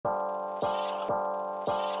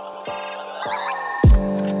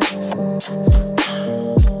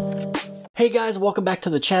Hey guys, welcome back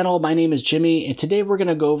to the channel. My name is Jimmy, and today we're going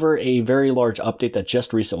to go over a very large update that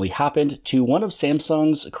just recently happened to one of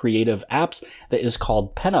Samsung's creative apps that is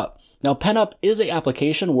called Penup. Now, Penup is an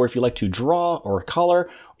application where if you like to draw or color,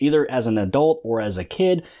 either as an adult or as a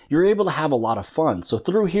kid, you're able to have a lot of fun. So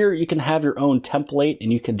through here, you can have your own template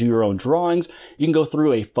and you can do your own drawings. You can go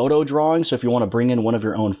through a photo drawing. So if you want to bring in one of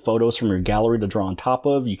your own photos from your gallery to draw on top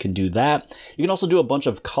of, you can do that. You can also do a bunch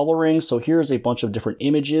of coloring. So here's a bunch of different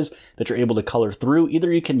images that you're able to color through.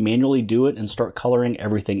 Either you can manually do it and start coloring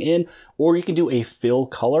everything in, or you can do a fill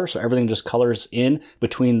color. So everything just colors in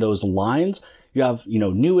between those lines. You have,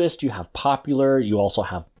 newest, you have popular, you also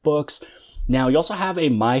have books. Now, you also have a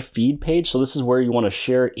My Feed page. So this is where you want to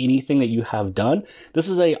share anything that you have done. This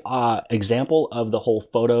is a example of the whole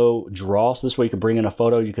photo draw. So this way you can bring in a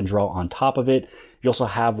photo, you can draw on top of it. You also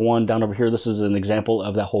have one down over here. This is an example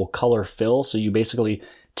of that whole color fill. So you basically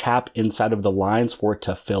tap inside of the lines for it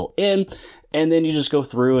to fill in. And then you just go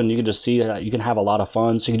through and you can just see that you can have a lot of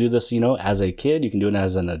fun. So you can do this, as a kid, you can do it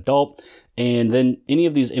as an adult. And then any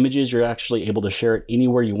of these images, you're actually able to share it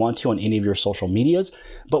anywhere you want to on any of your social medias.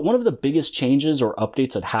 But one of the biggest changes or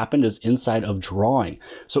updates that happened is inside of drawing.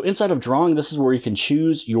 So inside of drawing, this is where you can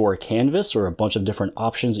choose your canvas or a bunch of different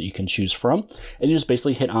options that you can choose from. And you just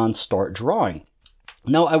basically hit on start drawing.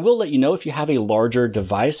 Now, I will let you know if you have a larger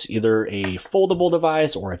device, either a foldable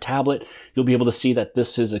device or a tablet, you'll be able to see that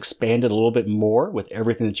this is expanded a little bit more with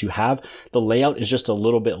everything that you have. The layout is just a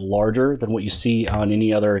little bit larger than what you see on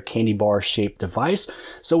any other candy bar shaped device.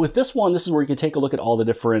 So with this one, this is where you can take a look at all the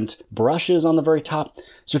different brushes on the very top.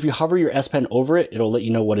 So if you hover your S Pen over it, it'll let you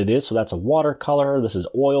know what it is. So that's a watercolor, this is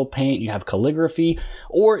oil paint, you have calligraphy,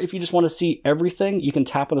 or if you just want to see everything, you can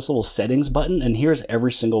tap on this little settings button and here's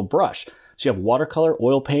every single brush. So you have watercolor,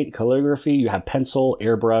 oil paint, calligraphy, you have pencil,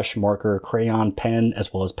 airbrush, marker, crayon, pen,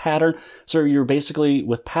 as well as pattern. So you're basically,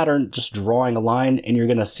 with pattern, just drawing a line, and you're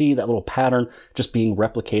going to see that little pattern just being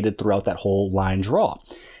replicated throughout that whole line draw.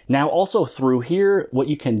 Now, also through here, what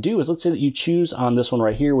you can do is, let's say that you choose on this one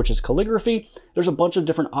right here, which is calligraphy. There's a bunch of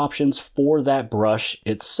different options for that brush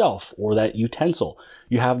itself or that utensil.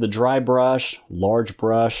 You have the dry brush, large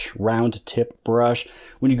brush, round tip brush.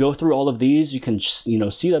 When you go through all of these, you can,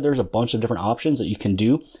 see that there's a bunch of different options that you can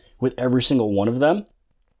do with every single one of them.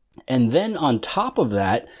 And then on top of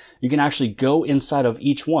that, you can actually go inside of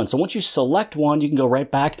each one. So once you select one, you can go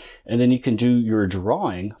right back and then you can do your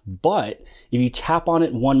drawing. But if you tap on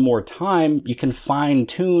it one more time, you can fine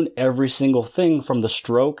tune every single thing from the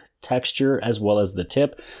stroke, texture, as well as the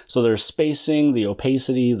tip. So there's spacing, the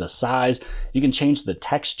opacity, the size. You can change the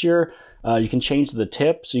texture. You can change the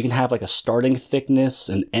tip. So you can have like a starting thickness,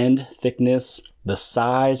 an end thickness, the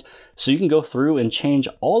size. So you can go through and change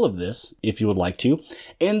all of this if you would like to.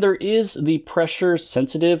 And there is the pressure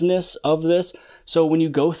sensitiveness of this. So when you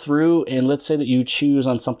go through and let's say that you choose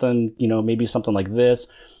on something, maybe something like this,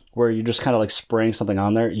 where you're just kind of like spraying something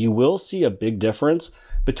on there, you will see a big difference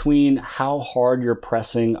between how hard you're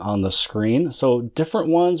pressing on the screen. So different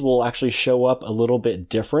ones will actually show up a little bit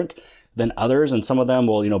different than others, and some of them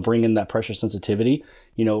will, bring in that pressure sensitivity,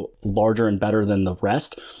 larger and better than the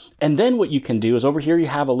rest. And then what you can do is over here you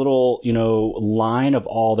have a little, line of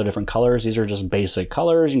all the different colors. These are just basic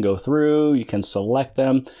colors. You can go through, you can select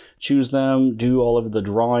them, choose them, do all of the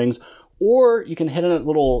drawings. Or you can hit a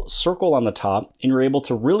little circle on the top and you're able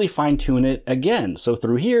to really fine tune it again. So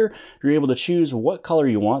through here, you're able to choose what color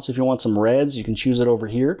you want. So if you want some reds, you can choose it over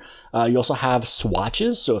here. You also have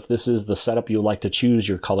swatches. So if this is the setup you like to choose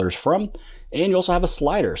your colors from. And you also have a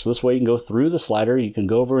slider. So this way you can go through the slider. You can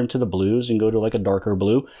go over into the blues and go to like a darker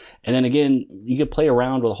blue. And then again, you can play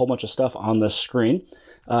around with a whole bunch of stuff on the screen.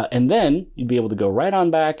 And then you'd be able to go right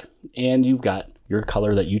on back and you've got your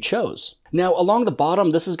color that you chose. Now along the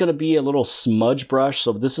bottom, this is going to be a little smudge brush.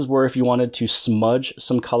 So this is where if you wanted to smudge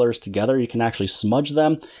some colors together, you can actually smudge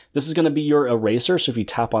them. This is going to be your eraser. So if you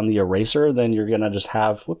tap on the eraser, then you're going to just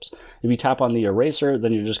have, if you tap on the eraser,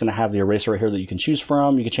 then you're just going to have the eraser right here that you can choose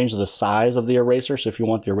from. You can change the size of the eraser. So if you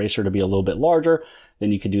want the eraser to be a little bit larger,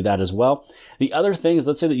 then you could do that as well. The other thing is,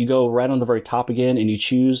 let's say that you go right on the very top again and you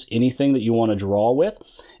choose anything that you want to draw with.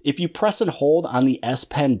 If you press and hold on the S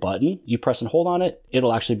Pen button, you press and hold on it,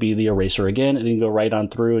 it'll actually be the eraser again, and then you go right on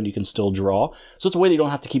through and you can still draw. So it's a way that you don't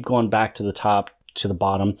have to keep going back to the top to the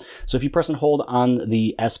bottom. So if you press and hold on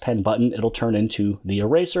the S Pen button, it'll turn into the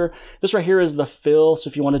eraser. This right here is the fill. So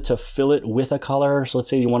if you wanted to fill it with a color, so let's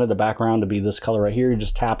say you wanted the background to be this color right here, you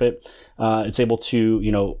just tap it. It's able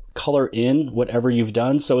to, color in whatever you've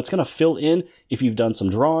done. So it's going to fill in if you've done some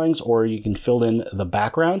drawings, or you can fill in the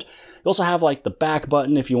background. You also have like the back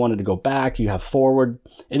button if you wanted to go back, you have forward,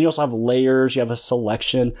 and you also have layers, you have a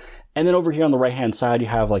selection. And then over here on the right hand side, you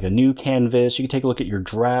have like a new canvas. You can take a look at your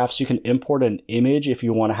drafts. You can import an image if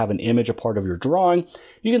you want to have an image a part of your drawing.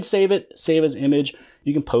 You can save it, save as image.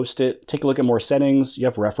 You can post it, take a look at more settings. You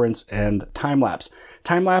have reference and time-lapse.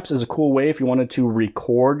 Time-lapse is a cool way if you wanted to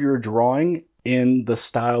record your drawing in the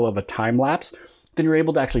style of a time-lapse. Then you're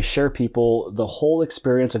able to actually share people the whole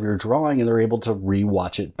experience of your drawing, and they're able to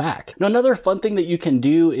re-watch it back. Now, another fun thing that you can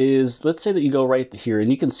do is, let's say that you go right here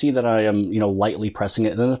and you can see that I am, lightly pressing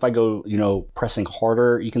it. And then if I go, pressing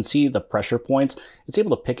harder, you can see the pressure points. It's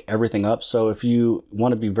able to pick everything up. So if you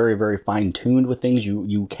want to be very, very fine tuned with things,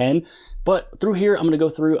 you can. But through here, I'm going to go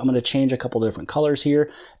through, I'm going to change a couple different colors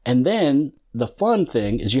here. And then the fun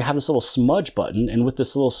thing is you have this little smudge button, and with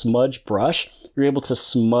this little smudge brush, you're able to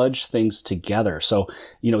smudge things together. So,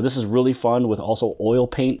 this is really fun with also oil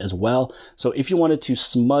paint as well. So if you wanted to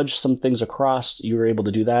smudge some things across, you're able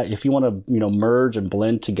to do that. If you want to, merge and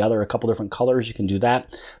blend together a couple different colors, you can do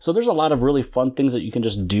that. So there's a lot of really fun things that you can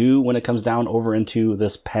just do when it comes down over into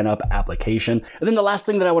this Penup application. And then the last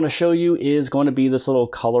thing that I want to show you is going to be this little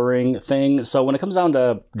coloring thing. So when it comes down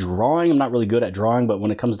to drawing, I'm not really good at drawing, but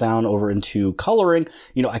when it comes down over into coloring,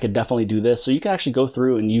 I could definitely do this. So you can actually go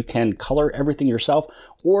through and you can color everything yourself,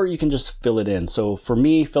 or you can just fill it in. So for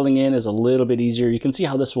me, filling in is a little bit easier. You can see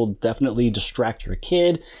how this will definitely distract your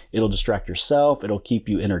kid. It'll distract yourself. It'll keep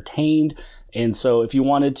you entertained. And so if you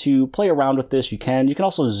wanted to play around with this, you can. You can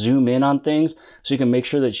also zoom in on things so you can make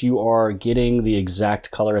sure that you are getting the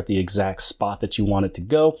exact color at the exact spot that you want it to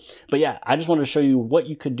go. But yeah, I just wanted to show you what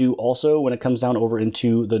you could do also when it comes down over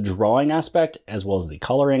into the drawing aspect as well as the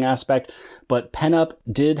coloring aspect. But Penup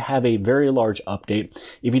did have a very large update.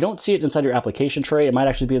 If you don't see it inside your application tray, it might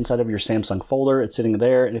actually be inside of your Samsung folder. It's sitting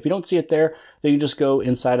there. And if you don't see it there, then you just go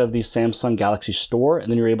inside of the Samsung Galaxy Store,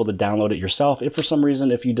 and then you're able to download it yourself if for some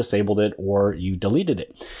reason, if you disabled it or you deleted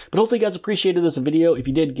it. But hopefully you guys appreciated this video. If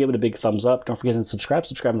you did, give it a big thumbs up. Don't forget to subscribe.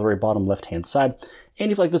 Subscribe on the very bottom left-hand side.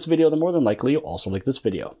 And if you like this video, then more than likely you'll also like this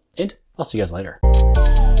video. And I'll see you guys later.